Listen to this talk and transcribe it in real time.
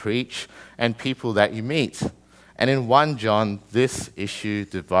preach, and people that you meet. And in 1 John, this issue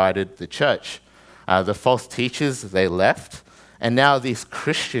divided the church. The false teachers, they left, and now these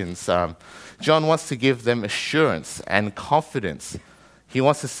Christians, John wants to give them assurance and confidence. He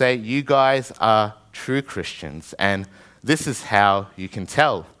wants to say, you guys are true Christians, and this is how you can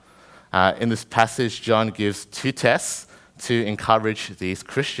tell. In this passage, John gives 2 tests to encourage these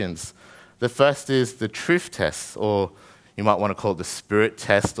Christians. The first is the truth test, or you might want to call it the spirit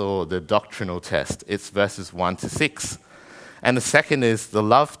test or the doctrinal test. It's verses 1 to 6. And the second is the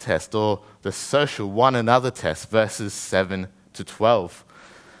love test, or the social one another test, verses 7 to 12.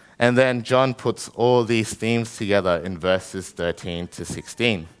 And then John puts all these themes together in verses 13 to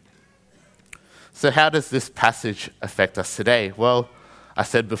 16. So how does this passage affect us today? Well, I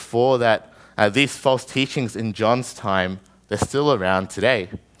said before that these false teachings in John's time, they're still around today.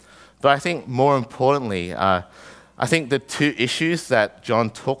 But I think more importantly, I think the 2 issues that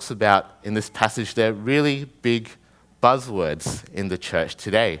John talks about in this passage, they're really big buzzwords in the church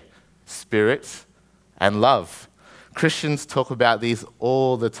today: spirit and love. Christians talk about these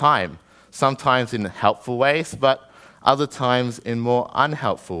all the time, sometimes in helpful ways, but other times in more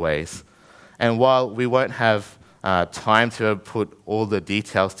unhelpful ways. And while we won't have time to put all the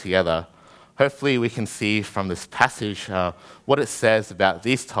details together, hopefully we can see from this passage what it says about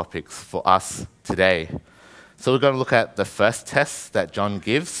these topics for us today. So we're going to look at the first test that John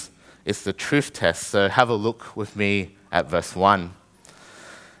gives. It's the truth test. So have a look with me at verse 1. It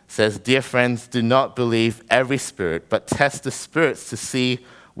says, "Dear friends, do not believe every spirit, but test the spirits to see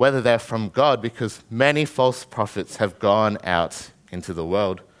whether they're from God, because many false prophets have gone out into the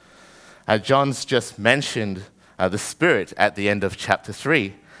world." John's just mentioned the Spirit at the end of chapter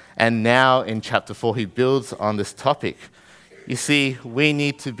 3. And now in chapter 4, he builds on this topic. You see, we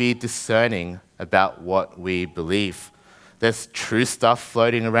need to be discerning about what we believe. There's true stuff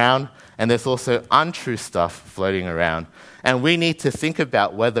floating around, and there's also untrue stuff floating around. And we need to think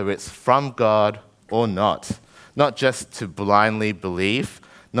about whether it's from God or not just to blindly believe,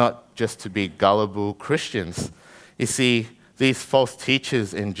 not just to be gullible Christians. You see, these false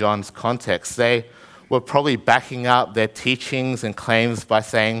teachers in John's context, they were probably backing up their teachings and claims by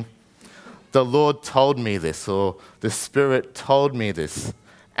saying, "The Lord told me this," or "The Spirit told me this."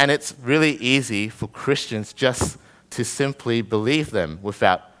 And it's really easy for Christians just to simply believe them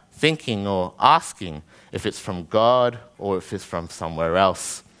without thinking or asking if it's from God or if it's from somewhere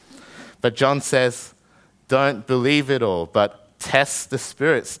else. But John says, don't believe it all, but test the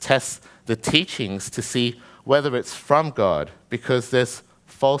spirits, test the teachings to see whether it's from God, because there's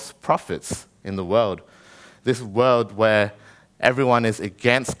false prophets in the world. This world where everyone is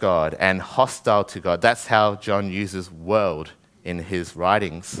against God and hostile to God. That's how John uses world in his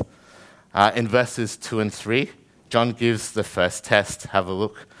writings. In verses 2 and 3, John gives the first test. Have a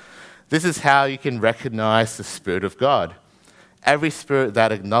look. This is how you can recognize the Spirit of God. Every spirit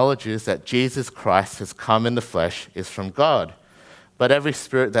that acknowledges that Jesus Christ has come in the flesh is from God. But every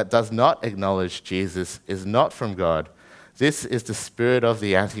spirit that does not acknowledge Jesus is not from God. This is the spirit of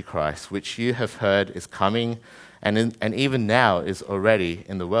the Antichrist, which you have heard is coming and even now is already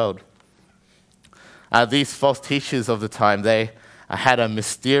in the world. These false teachers of the time, they had a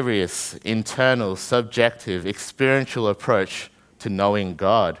mysterious, internal, subjective, experiential approach to knowing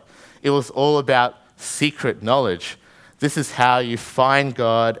God. It was all about secret knowledge. This is how you find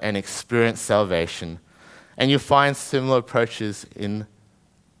God and experience salvation. And you find similar approaches in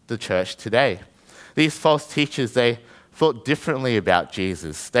the church today. These false teachers, they thought differently about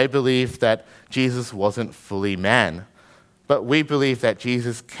Jesus. They believed that Jesus wasn't fully man. But we believe that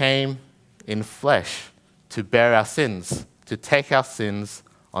Jesus came in flesh to bear our sins, to take our sins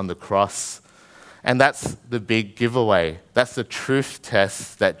on the cross. And that's the big giveaway. That's the truth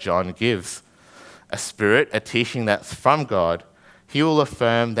test that John gives. A spirit, a teaching that's from God, he will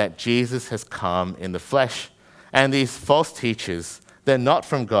affirm that Jesus has come in the flesh. And these false teachers, they're not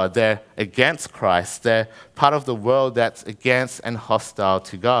from God. They're against Christ. They're part of the world that's against and hostile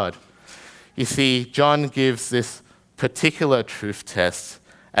to God. You see, John gives this particular truth test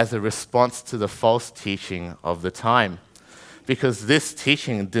as a response to the false teaching of the time, because this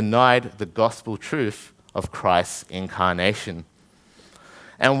teaching denied the gospel truth of Christ's incarnation.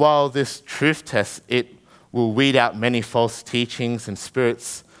 And while this truth test, it will weed out many false teachings and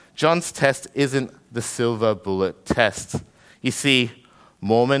spirits, John's test isn't the silver bullet test. You see,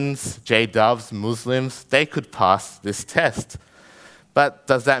 Mormons, J-Dubs, Muslims, they could pass this test. But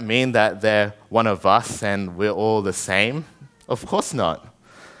does that mean that they're one of us and we're all the same? Of course not.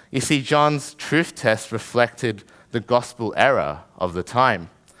 You see, John's truth test reflected the gospel era of the time.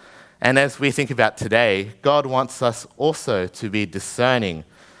 And as we think about today, God wants us also to be discerning,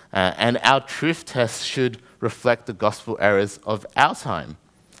 and our truth test should reflect the gospel errors of our time.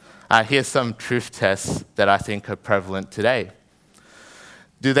 Here's some truth tests that I think are prevalent today.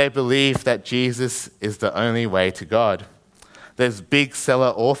 Do they believe that Jesus is the only way to God? There's big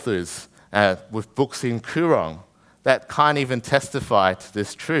seller authors with books in Kurong that can't even testify to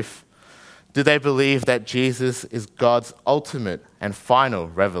this truth. Do they believe that Jesus is God's ultimate and final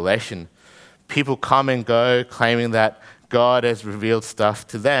revelation? People come and go claiming that God has revealed stuff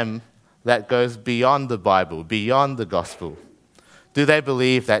to them that goes beyond the Bible, beyond the gospel. Do they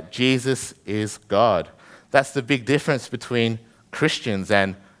believe that Jesus is God? That's the big difference between Christians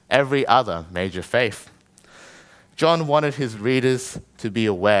and every other major faith. John wanted his readers to be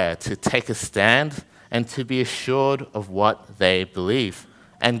aware, to take a stand, and to be assured of what they believe.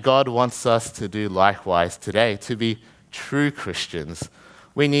 And God wants us to do likewise today, to be true Christians.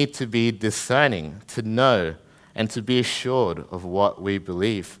 We need to be discerning, to know, and to be assured of what we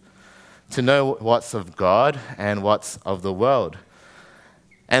believe, to know what's of God and what's of the world.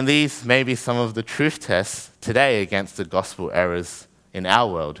 And these may be some of the truth tests today against the gospel errors in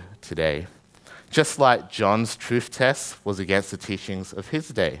our world today. Just like John's truth test was against the teachings of his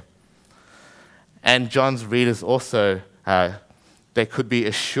day. And John's readers also, they could be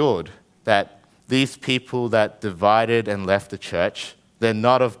assured that these people that divided and left the church, they're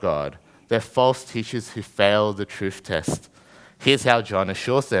not of God. They're false teachers who fail the truth test. Here's how John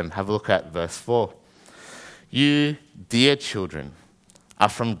assures them. Have a look at verse 4. You, dear children, are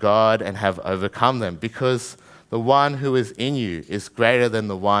from God and have overcome them, because the one who is in you is greater than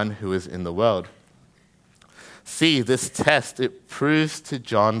the one who is in the world. See, this test, it proves to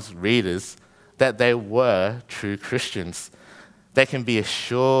John's readers that they were true Christians. They can be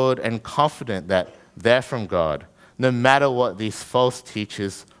assured and confident that they're from God, no matter what these false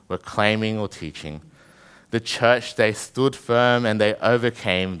teachers were claiming or teaching. The church, they stood firm and they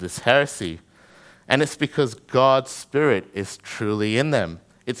overcame this heresy. And it's because God's Spirit is truly in them.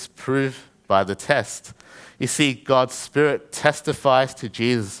 It's proved by the test. You see, God's Spirit testifies to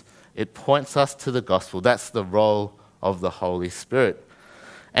Jesus. It points us to the gospel. That's the role of the Holy Spirit.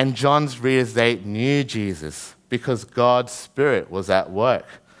 And John's readers, they knew Jesus because God's Spirit was at work.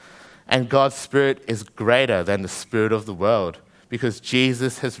 And God's Spirit is greater than the spirit of the world because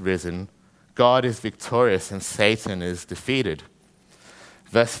Jesus has risen, God is victorious, and Satan is defeated.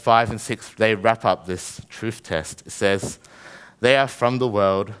 Verse 5 and 6, they wrap up this truth test. It says, they are from the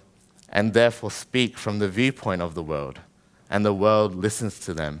world and therefore speak from the viewpoint of the world, and the world listens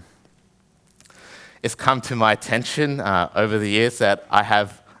to them. It's come to my attention over the years that I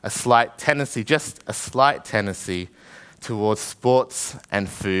have a slight tendency towards sports and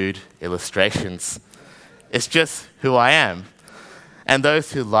food illustrations. It's just who I am. And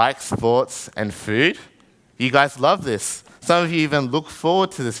those who like sports and food, you guys love this. Some of you even look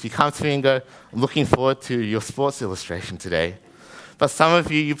forward to this. You come to me and go, I'm looking forward to your sports illustration today. But some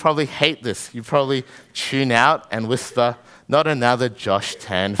of you probably hate this. You probably tune out and whisper, not another Josh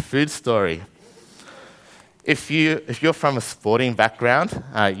Tan food story. If you're from a sporting background,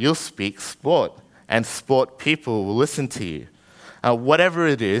 you'll speak sport, and sport people will listen to you. Whatever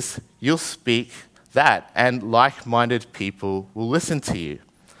it is, you'll speak that, and like-minded people will listen to you.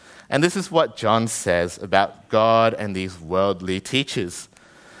 And this is what John says about God and these worldly teachers.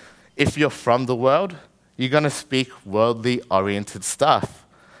 If you're from the world, you're going to speak worldly-oriented stuff.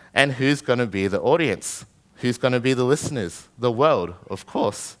 And who's going to be the audience? Who's going to be the listeners? The world, of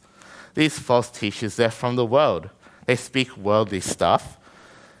course. These false teachers, they're from the world. They speak worldly stuff.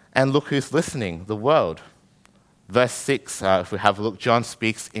 And look who's listening, the world. Verse 6, if we have a look, John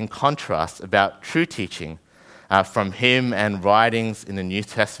speaks in contrast about true teaching. From him and writings in the New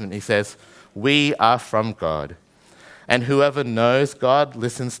Testament, he says, we are from God. And whoever knows God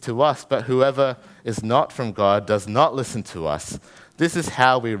listens to us, but whoever is not from God does not listen to us. This is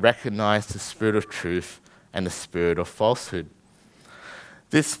how we recognize the spirit of truth and the spirit of falsehood.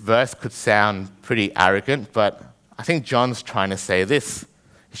 This verse could sound pretty arrogant, but I think John's trying to say this.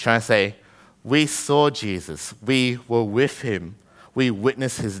 He's trying to say, we saw Jesus. We were with him. We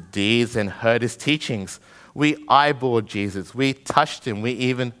witnessed his deeds and heard his teachings. We eyeballed Jesus. We touched him. We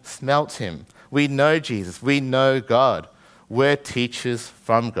even smelt him. We know Jesus. We know God. We're teachers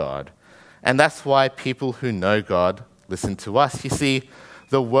from God. And that's why people who know God listen to us. You see,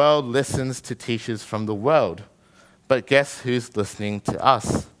 the world listens to teachers from the world. But guess who's listening to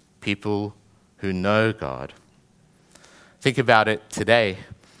us? People who know God. Think about it today.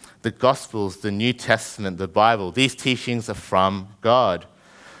 The Gospels, the New Testament, the Bible, these teachings are from God.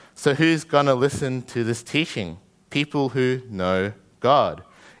 So who's going to listen to this teaching? People who know God.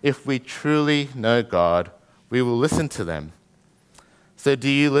 If we truly know God, we will listen to them. So do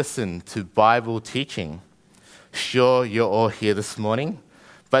you listen to Bible teaching? Sure, you're all here this morning,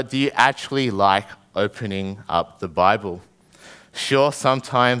 but do you actually like opening up the Bible? Sure,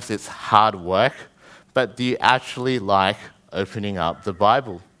 sometimes it's hard work, but do you actually like opening up the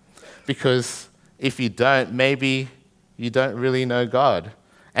Bible? Because if you don't, maybe you don't really know God.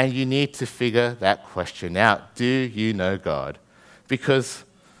 And you need to figure that question out. Do you know God? Because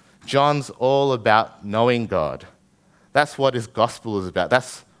John's all about knowing God. That's what his gospel is about.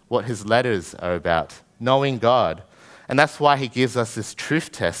 That's what his letters are about, knowing God. And that's why he gives us this truth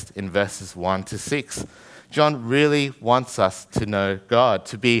test in verses 1 to 6. John really wants us to know God,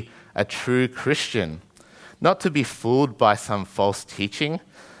 to be a true Christian, not to be fooled by some false teaching.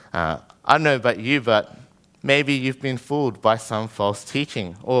 I don't know about you, but maybe you've been fooled by some false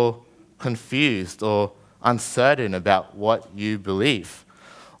teaching or confused or uncertain about what you believe.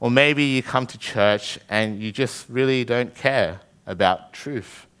 Or maybe you come to church and you just really don't care about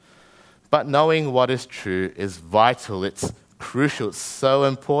truth. But knowing what is true is vital, it's crucial, it's so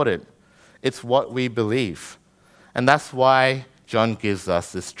important. It's what we believe. And that's why John gives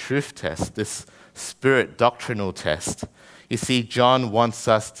us this truth test, this spirit doctrinal test. You see, John wants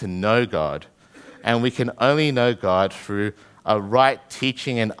us to know God, and we can only know God through a right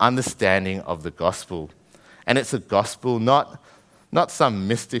teaching and understanding of the gospel. And it's a gospel, not some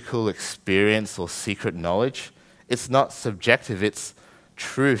mystical experience or secret knowledge. It's not subjective, it's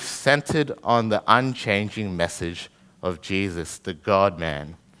truth centered on the unchanging message of Jesus, the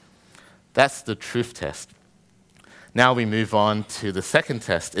God-man. That's the truth test. Now we move on to the second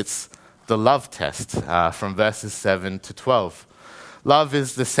test. It's the love test from verses 7 to 12. Love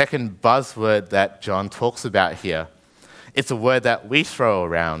is the second buzzword that John talks about here. It's a word that we throw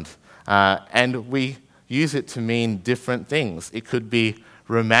around, and we use it to mean different things. It could be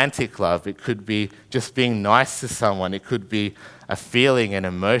romantic love. It could be just being nice to someone. It could be a feeling, an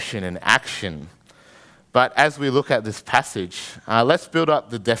emotion, an action. But as we look at this passage, let's build up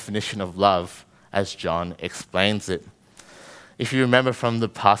the definition of love as John explains it. If you remember from the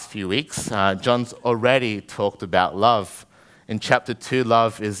past few weeks, John's already talked about love. In chapter 2,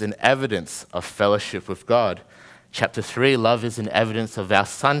 love is an evidence of fellowship with God. Chapter 3, love is an evidence of our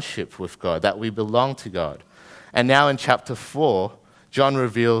sonship with God, that we belong to God. And now in chapter 4, John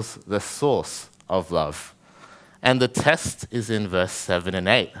reveals the source of love. And the test is in verse 7 and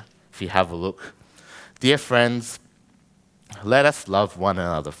 8, if you have a look. Dear friends, let us love one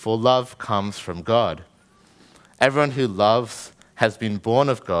another, for love comes from God. Everyone who loves has been born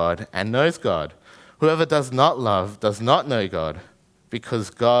of God and knows God. Whoever does not love does not know God, because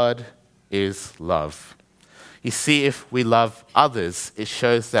God is love. You see, if we love others, it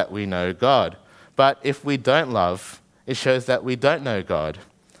shows that we know God. But if we don't love, it shows that we don't know God.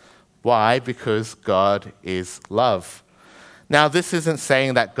 Why? Because God is love. Now, this isn't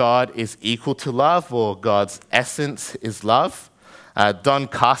saying that God is equal to love or God's essence is love. Don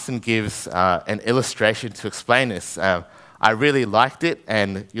Carson gives an illustration to explain this. I really liked it,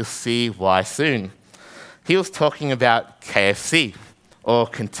 and you'll see why soon. He was talking about KFC, or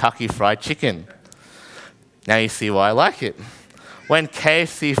Kentucky Fried Chicken. Now you see why I like it. When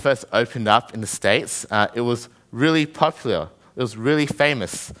KFC first opened up in the States, it was really popular. It was really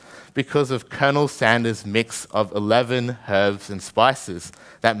famous because of Colonel Sanders' mix of 11 herbs and spices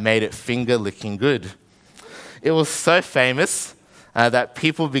that made it finger-licking good. It was so famous that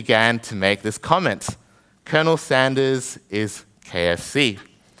people began to make this comment: Colonel Sanders is KFC.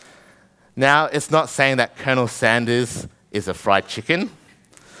 Now, it's not saying that Colonel Sanders is a fried chicken,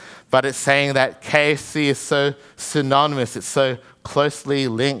 but it's saying that KFC is so synonymous, it's so closely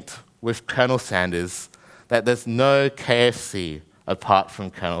linked with Colonel Sanders that there's no KFC apart from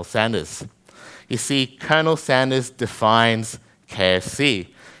Colonel Sanders. You see, Colonel Sanders defines KFC.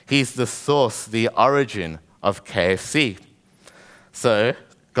 He's the source, the origin of KFC. So,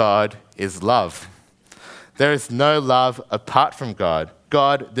 God is love. There is no love apart from God.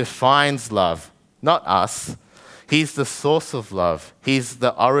 God defines love, not us. He's the source of love. He's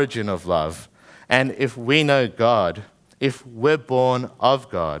the origin of love. And if we know God, if we're born of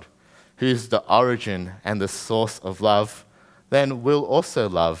God, who's the origin and the source of love, then we'll also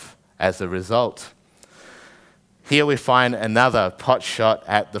love as a result. Here we find another pot shot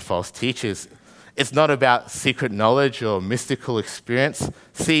at the false teachers. It's not about secret knowledge or mystical experience.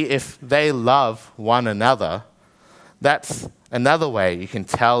 See, if they love one another, that's another way you can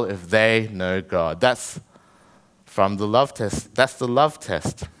tell if they know God. That's from the love test. That's the love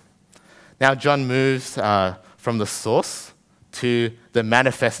test. Now John moves from the source to the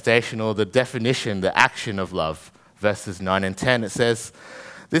manifestation or the definition, the action of love. Verses 9 and 10, it says,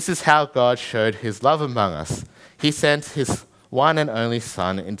 "This is how God showed his love among us. He sent his one and only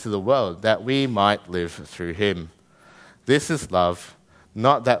Son into the world, that we might live through him. This is love,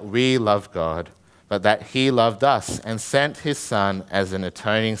 not that we love God, but that he loved us and sent his Son as an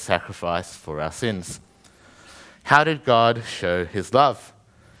atoning sacrifice for our sins. How did God show his love?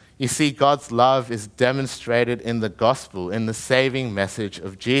 You see, God's love is demonstrated in the gospel, in the saving message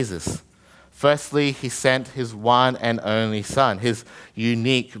of Jesus. Firstly, he sent his one and only Son, his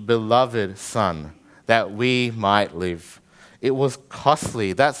unique, beloved Son, that we might live. It was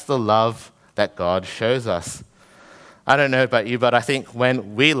costly. That's the love that God shows us. I don't know about you, but I think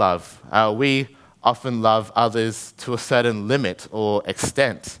when we love, we often love others to a certain limit or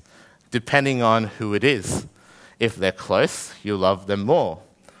extent, depending on who it is. If they're close, you love them more.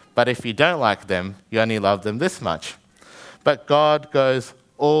 But if you don't like them, you only love them this much. But God goes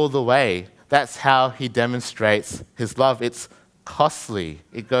all the way. That's how he demonstrates his love. It's costly.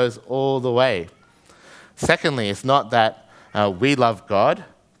 It goes all the way. Secondly, it's not that we love God,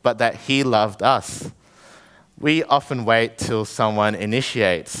 but that he loved us. We often wait till someone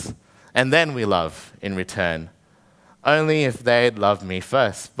initiates, and then we love in return, only if they'd loved me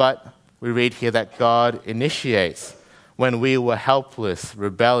first. But we read here that God initiates when we were helpless,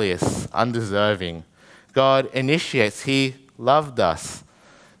 rebellious, undeserving. God initiates. He loved us.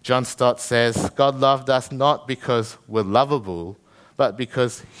 John Stott says, God loved us not because we're lovable, but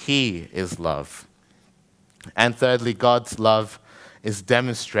because he is love. And thirdly, God's love is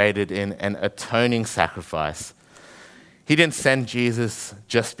demonstrated in an atoning sacrifice. He didn't send Jesus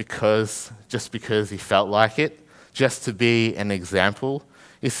just because he felt like it, just to be an example.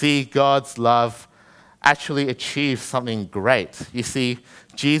 You see, God's love actually achieved something great. You see,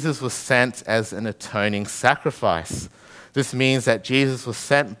 Jesus was sent as an atoning sacrifice. This means that Jesus was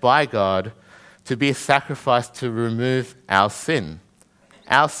sent by God to be a sacrifice to remove our sin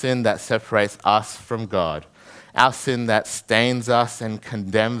that separates us from God, our sin that stains us and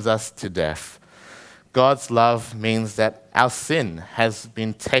condemns us to death. God's love means that our sin has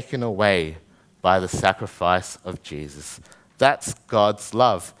been taken away by the sacrifice of Jesus. That's God's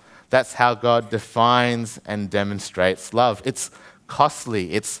love. That's how God defines and demonstrates love. It's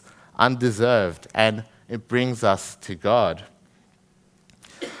costly, it's undeserved, and it brings us to God.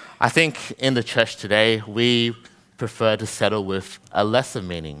 I think in the church today, we prefer to settle with a lesser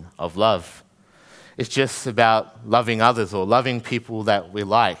meaning of love. It's just about loving others or loving people that we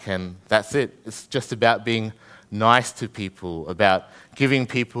like, and that's it. It's just about being nice to people, about giving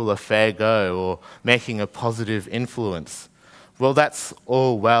people a fair go or making a positive influence. Well, that's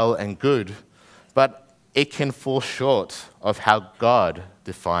all well and good, but it can fall short of how God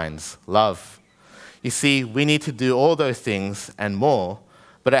defines love. You see, we need to do all those things and more,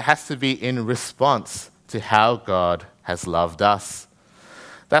 but it has to be in response to how God has loved us.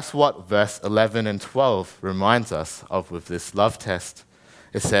 That's what verse 11 and 12 reminds us of with this love test.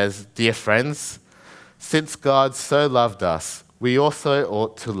 It says, "Dear friends, since God so loved us, we also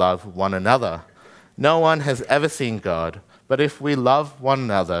ought to love one another. No one has ever seen God, but if we love one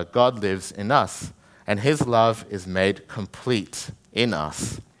another, God lives in us, and his love is made complete in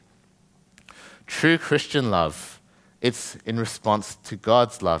us." True Christian love, it's in response to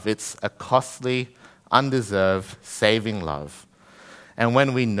God's love. It's a costly, undeserved, saving love. And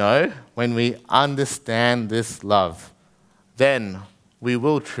when we understand this love, then we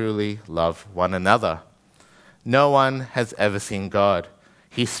will truly love one another. No one has ever seen God.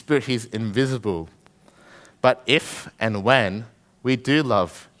 His Spirit, he's invisible. But if and when we do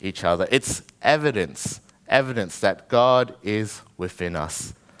love each other, it's evidence that God is within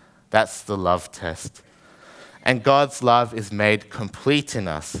us. That's the love test. And God's love is made complete in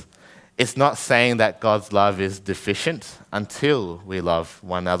us. It's not saying that God's love is deficient until we love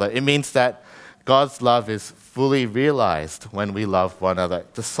one another. It means that God's love is fully realized when we love one another.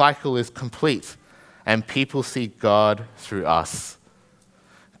 The cycle is complete, and people see God through us.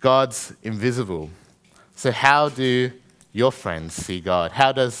 God's invisible. So how do your friends see God?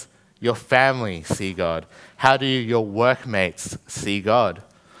 How does your family see God? How do your workmates see God?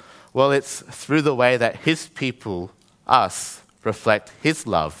 Well, it's through the way that his people, us, reflect his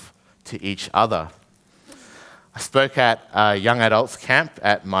love to each other. I spoke at a young adults camp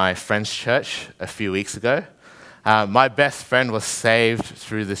at my friend's church a few weeks ago. My best friend was saved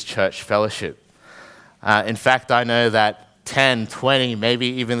through this church fellowship. In fact, I know that 10, 20, maybe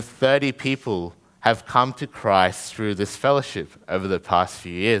even 30 people have come to Christ through this fellowship over the past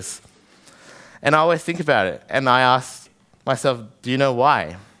few years. And I always think about it, and I ask myself, do you know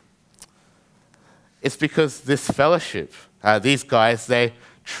why? It's because this fellowship, these guys, they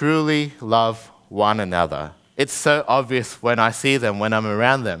truly love one another. It's so obvious when I see them, when I'm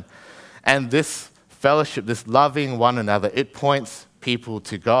around them. And this fellowship, this loving one another, it points people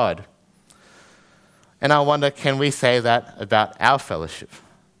to God. And I wonder, can we say that about our fellowship,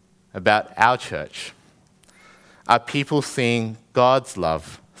 about our church? Are people seeing God's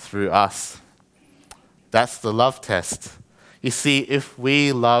love through us? That's the love test. You see, if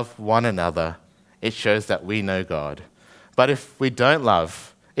we love one another, it shows that we know God. But if we don't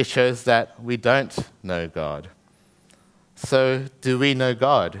love, it shows that we don't know God. So, do we know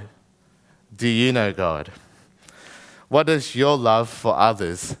God? Do you know God? What does your love for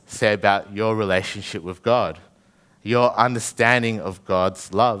others say about your relationship with God? Your understanding of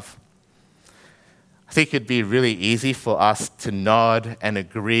God's love? I think it'd be really easy for us to nod and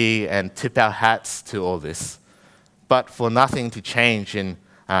agree and tip our hats to all this, but for nothing to change in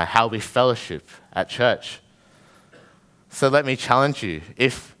how we fellowship at church. So let me challenge you.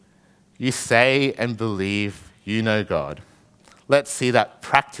 If you say and believe you know God, let's see that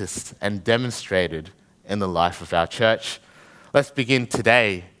practiced and demonstrated in the life of our church. Let's begin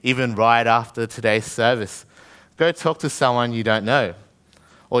today, even right after today's service. Go talk to someone you don't know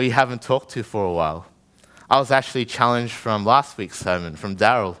or you haven't talked to for a while. I was actually challenged from last week's sermon, from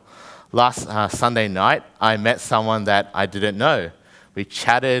Daryl. Last Sunday night, I met someone that I didn't know. We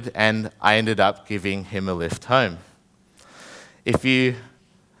chatted and I ended up giving him a lift home. If you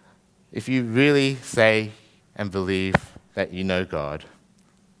really say and believe that you know God,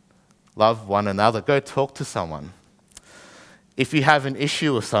 love one another, go talk to someone. If you have an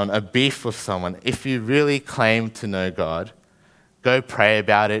issue with someone, a beef with someone, if you really claim to know God, go pray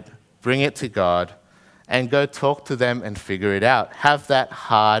about it, bring it to God, and go talk to them and figure it out. Have that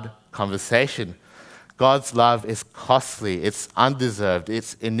hard conversation. God's love is costly, it's undeserved,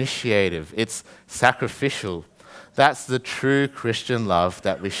 it's initiative, it's sacrificial. That's the true Christian love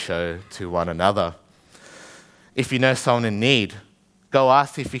that we show to one another. If you know someone in need, go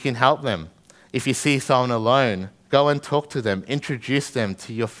ask if you can help them. If you see someone alone, go and talk to them, introduce them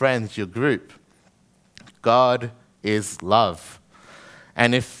to your friends, your group. God is love.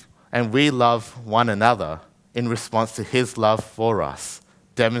 And we love one another in response to his love for us,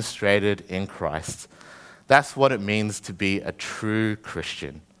 demonstrated in Christ. That's what it means to be a true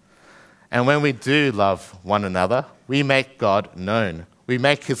Christian. And when we do love one another, we make God known. We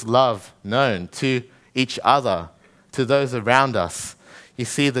make his love known to each other, to those around us. You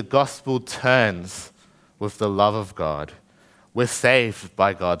see, the gospel turns with the love of God. We're saved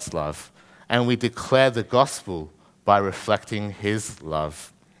by God's love, and we declare the gospel by reflecting his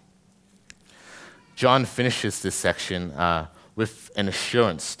love. John finishes this section with an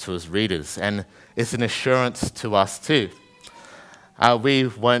assurance to his readers, and it's an assurance to us too. We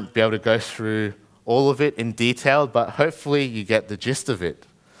won't be able to go through all of it in detail, but hopefully you get the gist of it.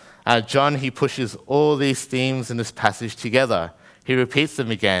 John, he pushes all these themes in this passage together. He repeats them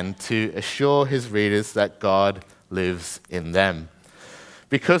again to assure his readers that God lives in them.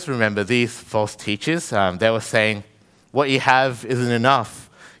 Because remember, these false teachers, they were saying, what you have isn't enough.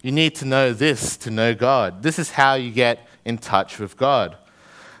 You need to know this to know God. This is how you get in touch with God.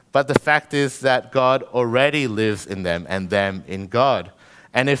 But the fact is that God already lives in them and them in God.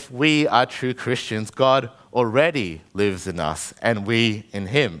 And if we are true Christians, God already lives in us and we in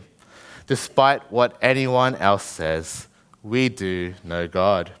him. Despite what anyone else says, we do know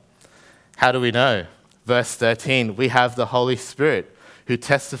God. How do we know? Verse 13, we have the Holy Spirit who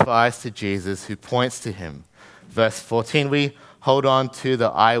testifies to Jesus, who points to him. Verse 14, we hold on to the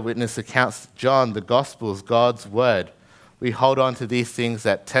eyewitness accounts, John, the Gospels, God's word. We hold on to these things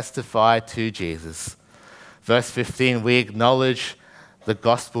that testify to Jesus. Verse 15, we acknowledge the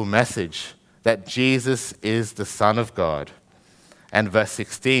gospel message that Jesus is the Son of God. And verse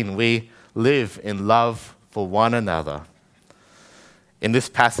 16, we live in love for one another. In this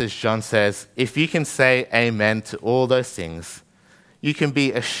passage, John says, if you can say amen to all those things, you can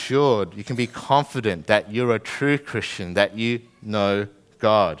be assured, you can be confident that you're a true Christian, that you know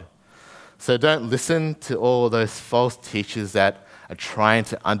God. So don't listen to all those false teachers that are trying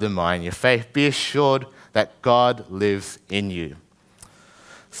to undermine your faith. Be assured that God lives in you.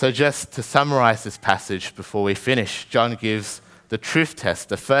 So just to summarize this passage before we finish, John gives the truth test,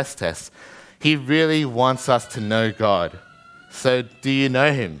 the first test. He really wants us to know God. So do you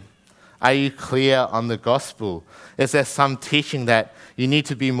know him? Are you clear on the gospel? Is there some teaching that you need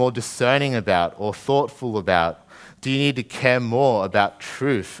to be more discerning about or thoughtful about? Do you need to care more about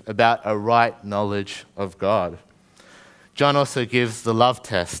truth, about a right knowledge of God? John also gives the love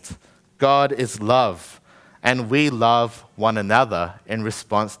test. God is love, and we love one another in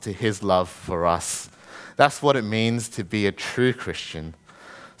response to his love for us. That's what it means to be a true Christian.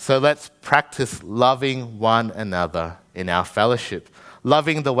 So let's practice loving one another in our fellowship.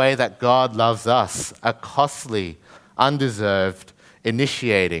 loving the way that God loves us, a costly, undeserved,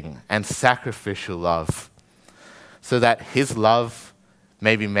 initiating, and sacrificial love, so that his love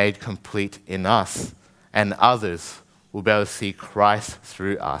may be made complete in us, and others will be able to see Christ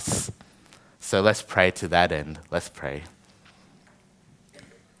through us. So let's pray to that end. Let's pray.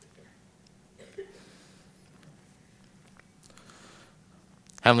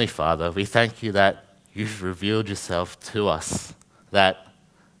 Heavenly Father, we thank you that you've revealed yourself to us, that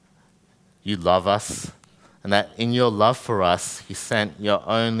you love us, and that in your love for us, you sent your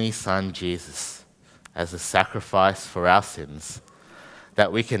only Son, Jesus, as a sacrifice for our sins,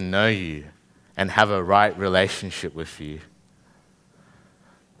 that we can know you and have a right relationship with you.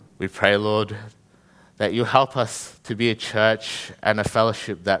 We pray, Lord, that you help us to be a church and a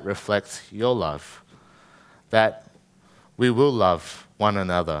fellowship that reflects your love, that we will love one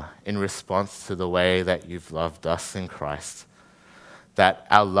another in response to the way that you've loved us in Christ, that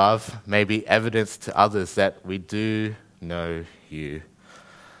our love may be evidence to others that we do know you.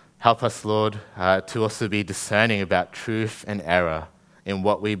 Help us, Lord, to also be discerning about truth and error in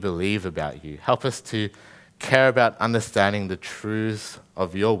what we believe about you. Help us to care about understanding the truths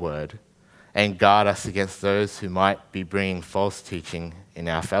of your word and guard us against those who might be bringing false teaching in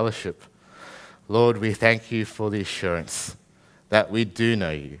our fellowship. Lord, we thank you for the assurance that we do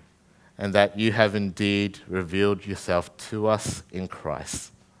know you and that you have indeed revealed yourself to us in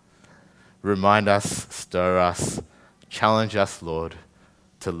Christ. Remind us, stir us, challenge us, Lord,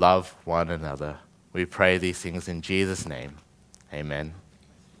 to love one another. We pray these things in Jesus' name. Amen.